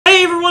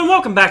everyone,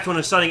 welcome back to an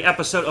exciting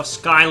episode of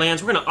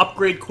Skylanders. We're going to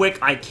upgrade quick.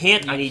 I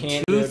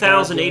need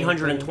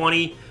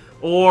 2,820,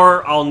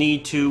 or I'll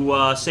need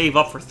to save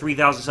up for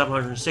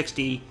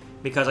 3,760,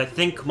 because I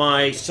think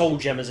my soul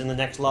gem is in the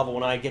next level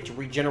and I get to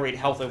regenerate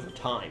health over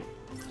time.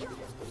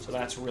 So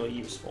that's really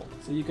useful.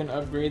 So you can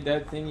upgrade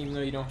that thing even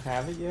though you don't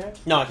have it yet?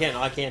 No, I can't.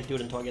 I can't do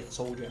it until I get the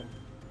soul gem.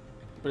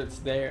 But it's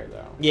there,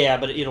 though. Yeah,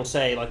 but it'll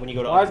say, like, when you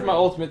go to Why upgrade. is my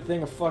ultimate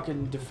thing a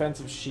fucking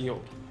defensive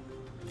shield?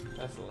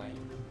 That's lame.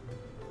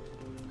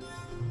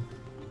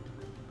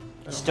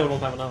 Still don't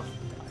have enough.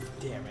 God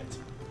damn it.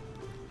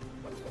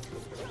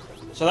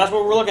 So that's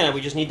what we're looking at. We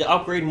just need to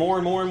upgrade more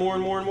and more and more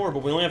and more and more,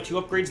 but we only have 2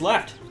 upgrades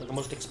left. They're the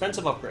most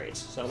expensive upgrades.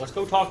 So let's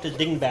go talk to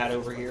Dingbat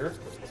over here.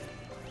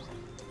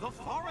 The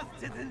forest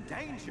is in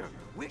danger.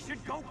 We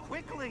should go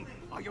quickly.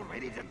 Are you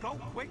ready to go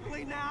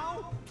quickly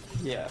now?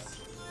 Yes.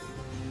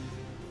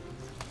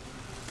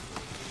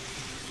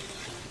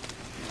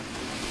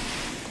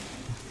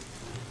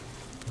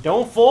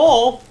 Don't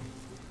fall!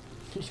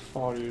 You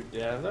fall to your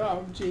death.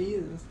 Oh,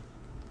 Jesus.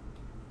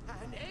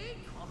 An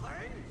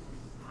acorn?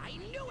 I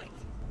knew it!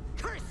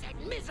 Cursed,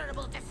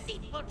 miserable,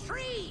 deceitful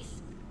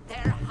trees!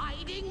 They're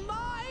hiding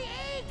my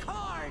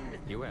acorn!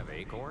 You have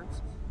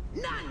acorns?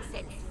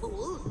 Nonsense,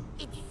 fool!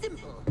 It's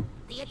simple.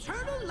 The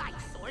eternal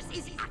life source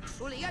is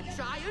actually a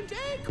giant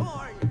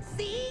acorn!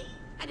 See?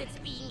 And it's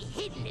being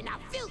hidden in a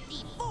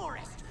filthy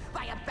forest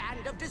by a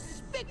band of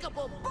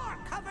despicable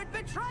bark-covered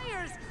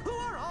betrayers who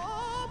are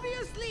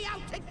obviously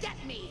out to get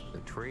me! The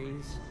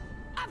trees?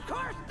 Of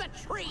course the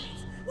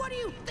trees! What do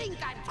you think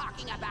I'm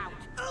talking about?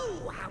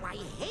 Oh, how I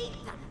hate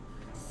them!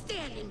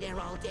 Standing there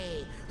all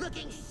day,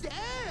 looking so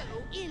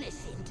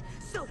innocent,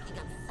 soaking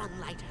up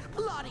sunlight,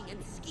 plotting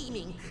and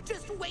scheming,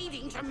 just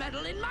waiting to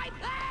meddle in my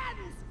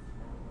plans!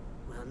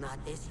 Well,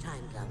 not this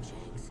time,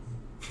 Gumshanks.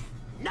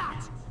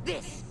 Not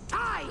this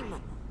time!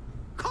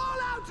 Call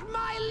out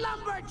my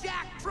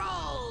lumberjack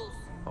trolls!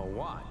 A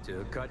what?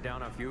 To cut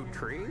down a few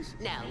trees?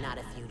 No, not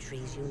a few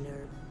trees, you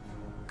nerd.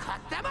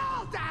 Cut them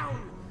all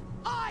down!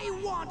 I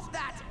want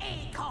that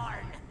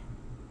acorn!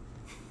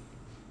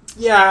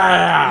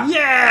 Yeah!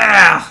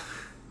 Yeah!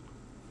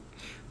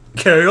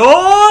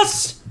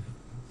 Chaos!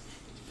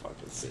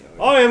 Fucking silly.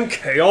 I am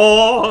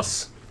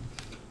Chaos!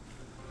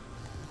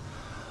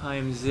 I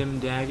am Zim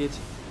Daggett.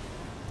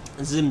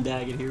 Zim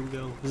Daggett, here we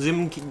go.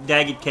 Zim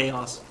Daggett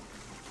Chaos.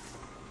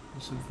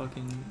 Some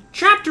fucking...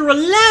 Chapter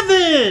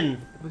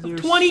 11! With your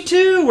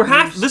 22! We're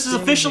half. This is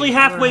officially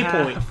halfway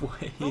point.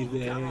 Halfway Those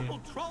there.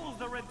 terrible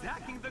trolls are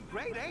attacking the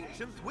great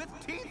ancients with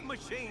teeth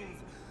machines.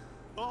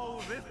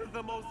 Oh, this is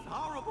the most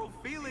horrible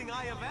feeling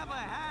I have ever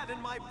had in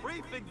my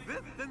brief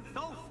existence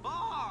so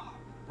far.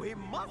 We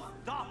must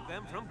stop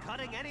them from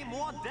cutting any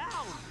more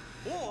down.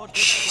 Or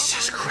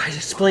Jesus Christ,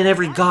 explain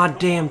every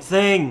goddamn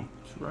thing.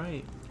 That's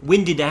right.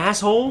 Winded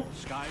asshole.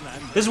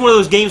 This is one of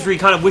those games where you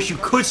kind of wish you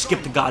could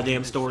skip the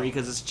goddamn story,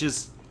 because it's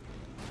just...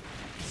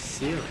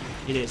 Silly.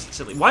 It is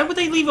silly. Why would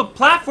they leave a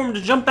platform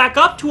to jump back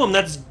up to him?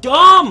 That's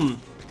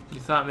dumb! You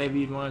thought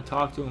maybe you'd want to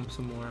talk to him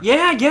some more.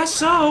 Yeah, I guess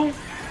so.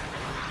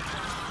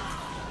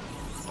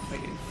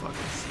 Make any fucking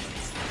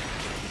sense.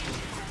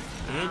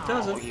 It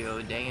doesn't. Oh,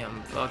 you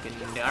damn fucking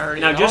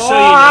nerd. Now, just so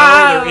you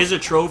know, there is a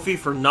trophy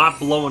for not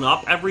blowing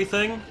up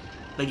everything.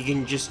 Like, you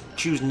can just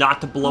choose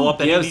not to blow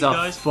up any of these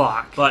guys.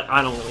 Fuck? But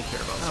I don't really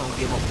care about I don't stuff.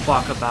 give a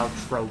fuck about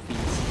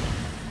trophies.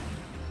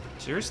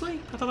 Seriously?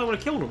 I thought that would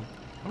have killed him.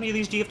 How many of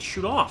these do you have to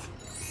shoot off?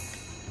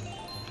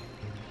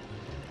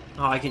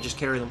 Oh, I can just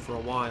carry them for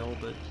a while,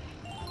 but...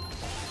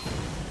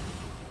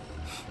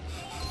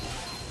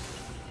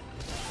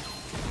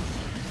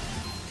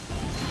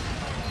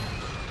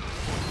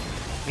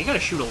 You gotta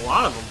shoot a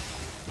lot of them.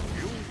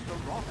 use the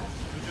rockets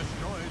to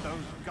destroy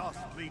those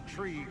ghastly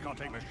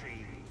tree-cutting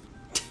machines.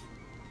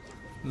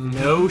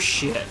 No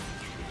shit.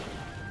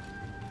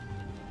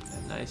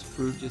 That nice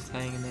fruit just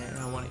hanging there.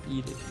 I want to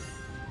eat it.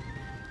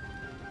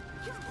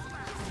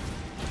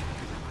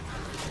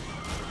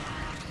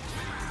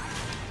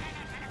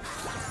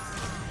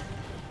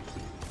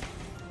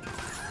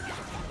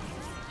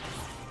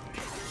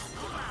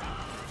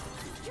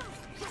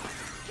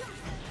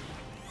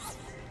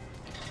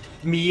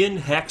 Me and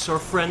Hex are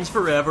friends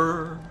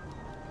forever.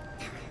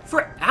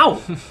 Ow!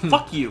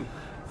 Fuck you.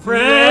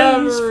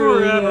 Friends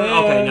forever.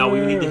 Okay, now we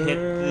need to hit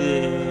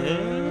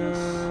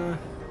this.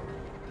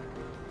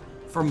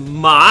 For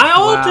my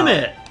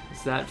ultimate!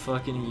 Is that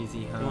fucking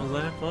easy, huh? Was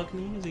that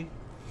fucking easy?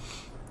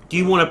 Do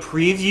you want to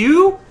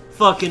preview?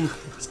 Fucking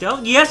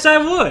stealth? Yes, I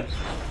would.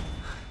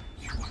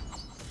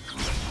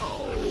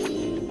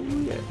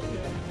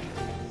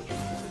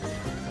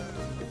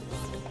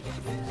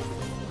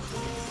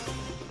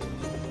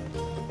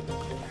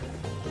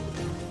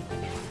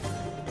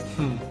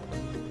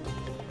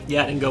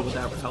 Yeah, I didn't go with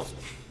that help.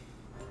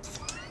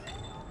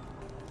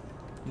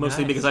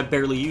 Mostly Nice. because I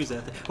barely use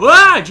that thing.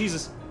 Ah,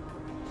 Jesus!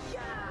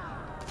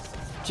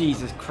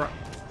 Jesus Christ.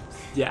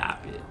 Stop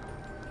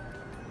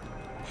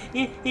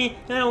it.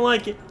 I don't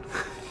like it.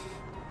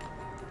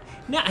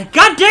 Nah,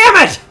 God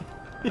damn it!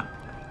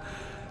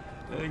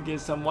 Get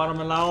some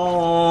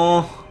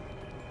watermelon.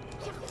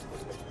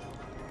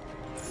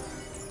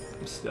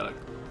 I'm stuck.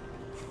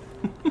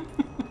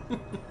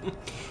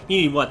 You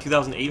need what?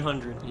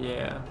 2,800.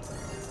 Yeah.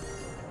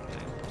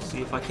 Okay.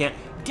 See if I can't.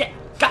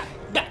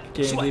 God,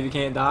 Can't believe you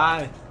can't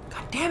die.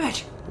 God damn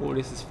it! Oh,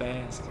 this is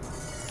fast.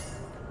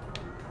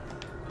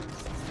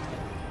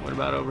 What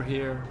about over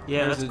here?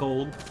 Yeah, that's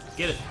gold.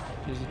 Get it.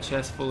 There's a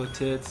chest full of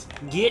tits.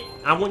 Get.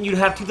 I want you to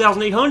have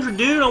 2,800,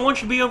 dude. I want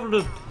you to be able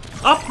to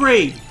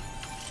upgrade.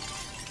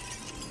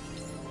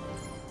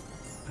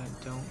 I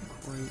don't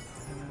quite.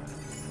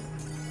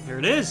 Here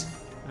it is.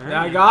 All right.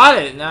 I got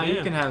it. Now Yeah.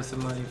 you can have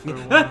some money for a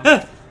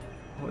while.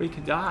 Or you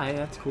could die.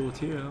 That's cool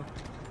too.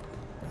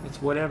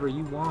 It's whatever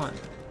you want.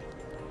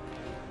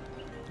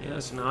 Yeah,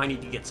 so now I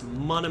need to get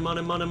some money,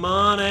 money, money,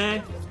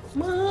 money.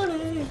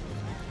 Money.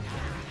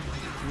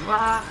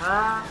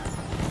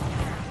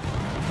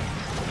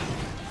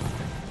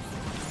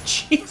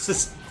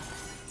 Jesus.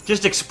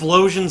 Just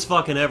explosions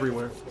fucking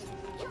everywhere.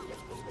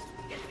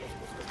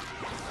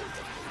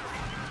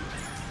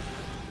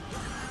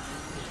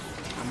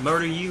 I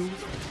murder you.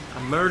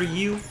 I murder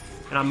you.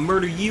 And I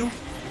murder you.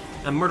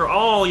 I murder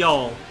all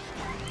y'all.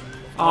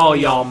 All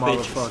y'all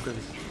bitches. motherfuckers.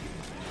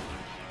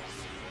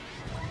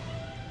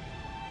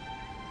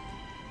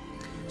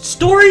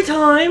 Story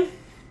time!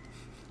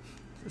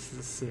 This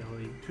is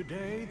silly.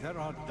 Today there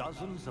are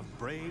dozens of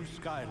brave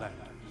Skylanders,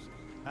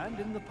 and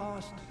in the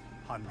past,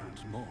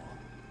 hundreds more.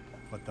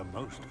 But the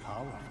most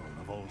powerful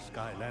of all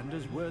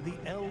Skylanders were the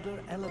Elder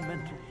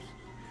Elementals.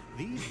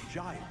 These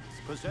giants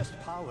possessed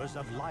powers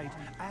of light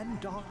and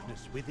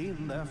darkness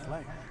within their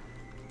flesh.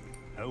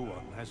 No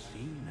one has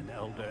seen an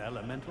Elder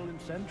Elemental in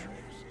centuries,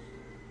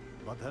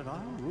 but there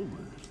are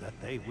rumors that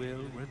they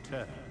will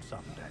return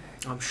someday.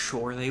 I'm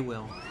sure they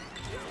will.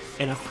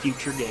 In a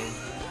future game.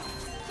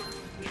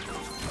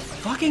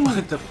 Fucking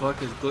What the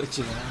fuck is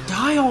glitching out?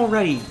 die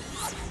already!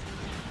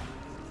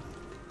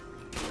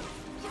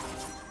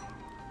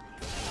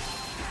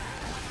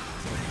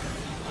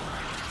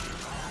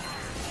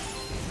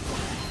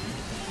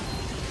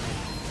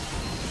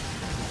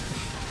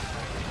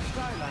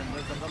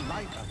 Skylanders of the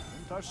light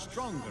element are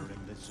stronger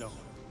in this zone.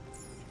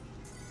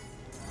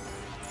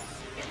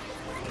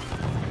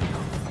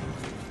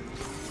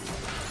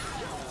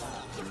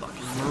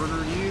 Fucking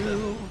murder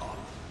you.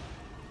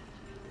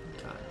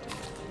 God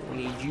damn. We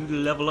need you to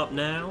level up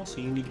now, so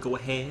you need to go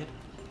ahead.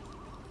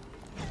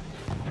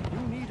 You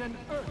need an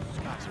Earth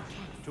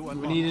Skylander to We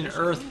unlock need an this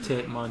earth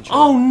tit muncher.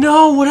 Oh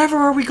no, whatever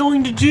are we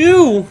going to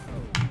do?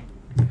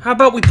 How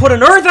about we put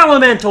an Earth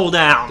Elemental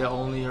down? The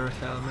only earth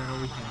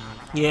elemental we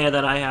have. Yeah,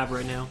 that I have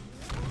right now.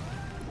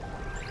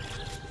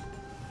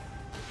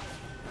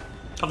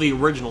 Of the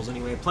originals,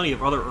 anyway. Plenty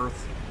of other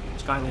Earth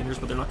Skylanders,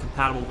 but they're not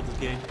compatible with this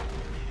game.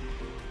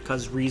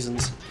 Because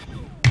reasons.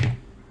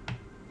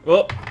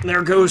 Well,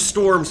 there goes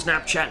Storm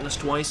Snapchatting us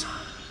twice.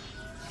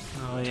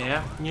 Oh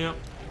yeah? Yep.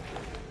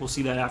 We'll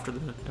see that after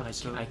the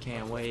episode. I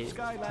can't wait to see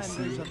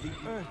Skylanders it. of the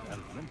Earth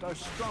element are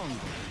stronger in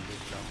this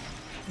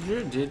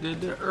zone.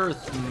 The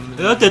earth.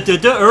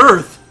 The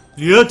Earth!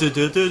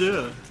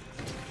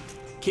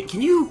 Yeah,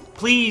 Can you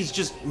please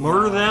just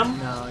murder them?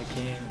 No, I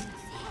can't.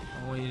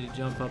 I want you to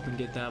jump up and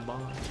get that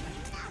bomb.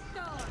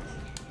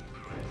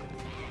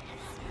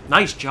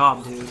 Nice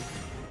job, dude.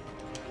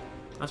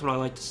 That's what I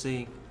like to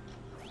see.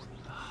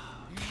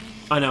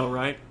 I know,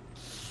 right?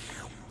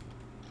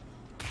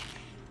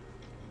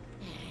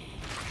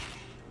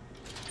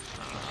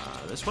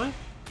 This way?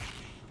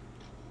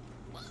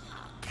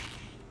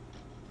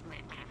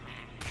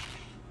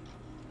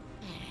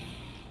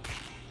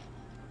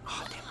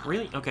 Oh, damn.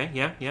 Really? Okay,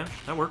 yeah,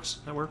 that works.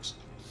 That works.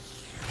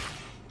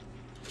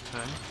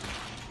 Okay.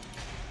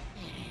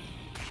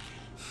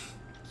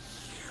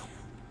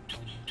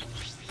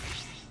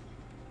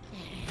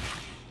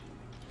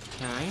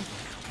 Okay.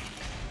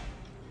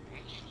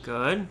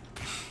 Good.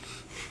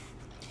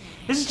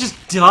 This is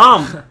just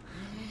dumb.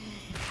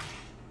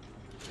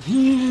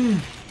 The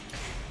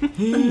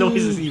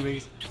noises he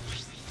makes.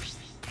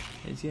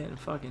 He's getting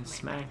fucking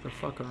smacked the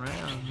fuck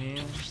around,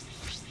 man.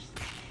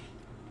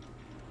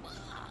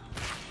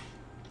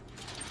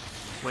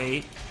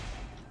 Wait.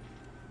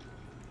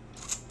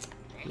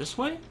 This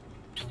way?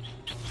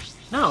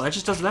 No, that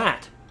just does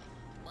that.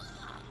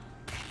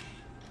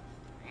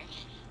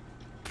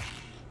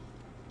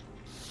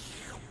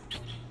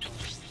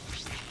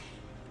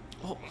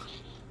 Oh.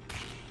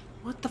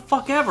 What the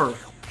fuck ever?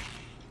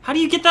 How do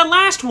you get that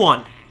last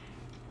one?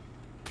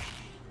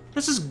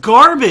 This is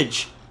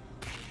garbage.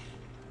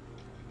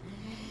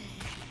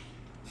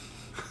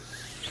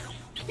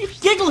 What are you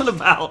giggling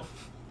about?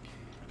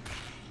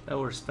 That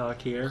we're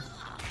stuck here.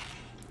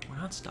 We're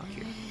not stuck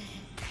here.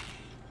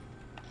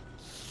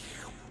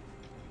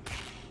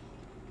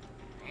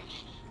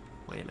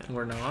 Wait a minute.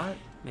 We're not?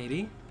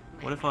 Maybe?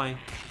 What if I...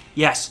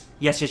 Yes!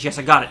 Yes, yes, yes,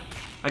 I got it!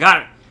 I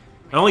got it!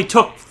 It only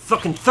took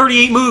fucking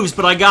 38 moves,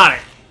 but I got it!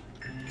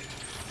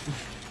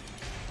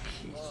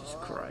 Jesus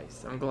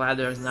Christ. I'm glad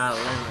there's not a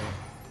limit.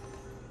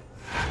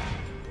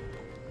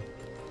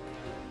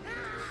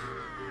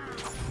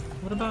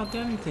 What about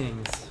them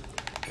things?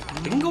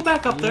 We can go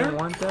back up You there. don't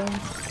want those?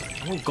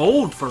 I want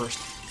gold first.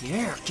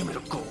 Yeah, give me the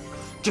gold.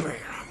 Give me it.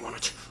 I want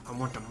I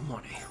want the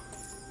money.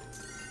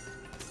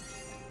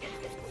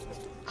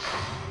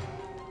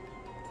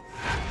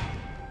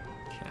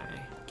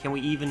 Okay. Can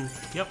we even...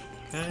 Yep.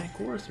 Okay. Of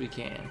course we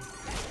can.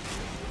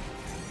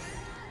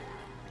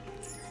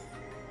 Is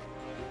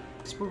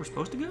this where we're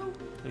supposed to go?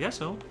 I guess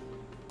so.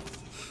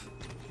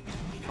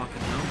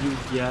 Fucking hell. You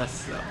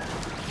guess so.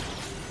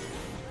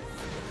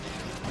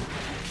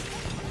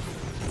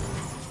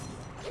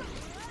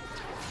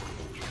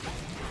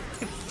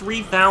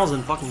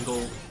 3,000 fucking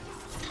gold.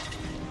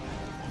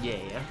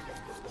 Yeah.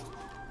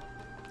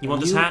 You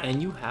want this hat?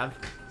 And you have...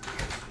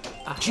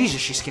 Jesus,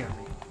 she scared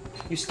me.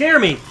 You scare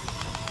me!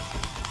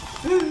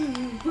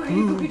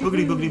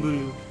 Boogity boogity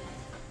boo.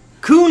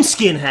 Coon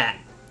skin hat!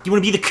 You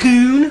wanna be the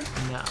coon?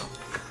 No.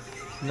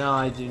 No,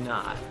 I do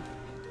not.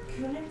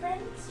 Coon and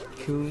Friends?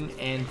 Coon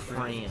and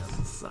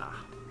Friends.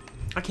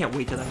 I can't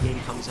wait till that game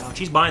comes out.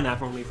 She's buying that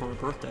for me for my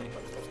birthday.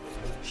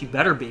 She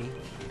better be.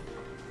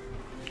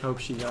 Hope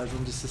she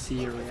doesn't, just to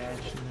see your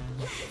reaction.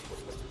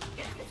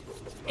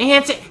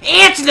 Answer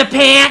the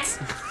pants!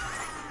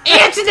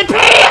 Answer the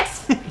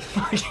pants!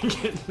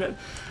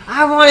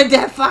 I wanted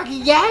that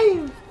fucking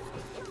game!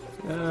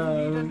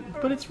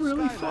 But it's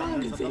really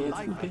fun. It's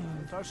Answer the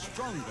Pants. Are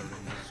stronger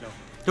in yourself.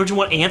 Don't you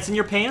want ants in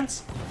your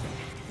pants?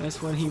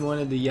 That's when he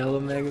wanted the yellow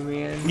Mega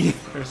Man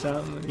or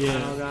something. Yeah.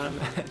 Oh, God,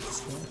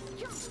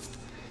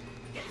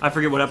 I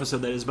forget what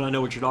episode that is, but I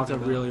know what you're It's talking a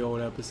about. really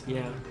old episode.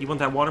 Yeah. You want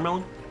that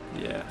watermelon?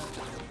 Yeah.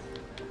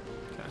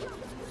 Okay.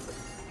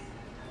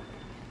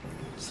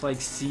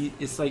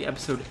 It's like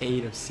episode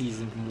 8 of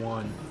season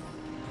 1.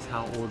 That's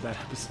how old that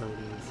episode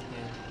is.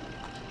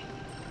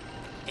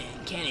 Yeah.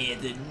 And Kenny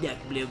is a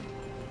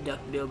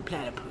duck-billed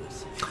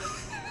platypus.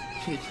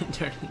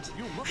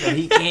 But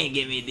he can't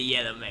give me the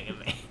yellow Mega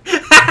Man.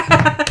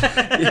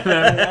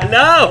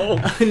 No!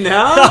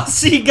 No? I'll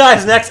see you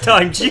guys next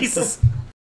time. Jesus.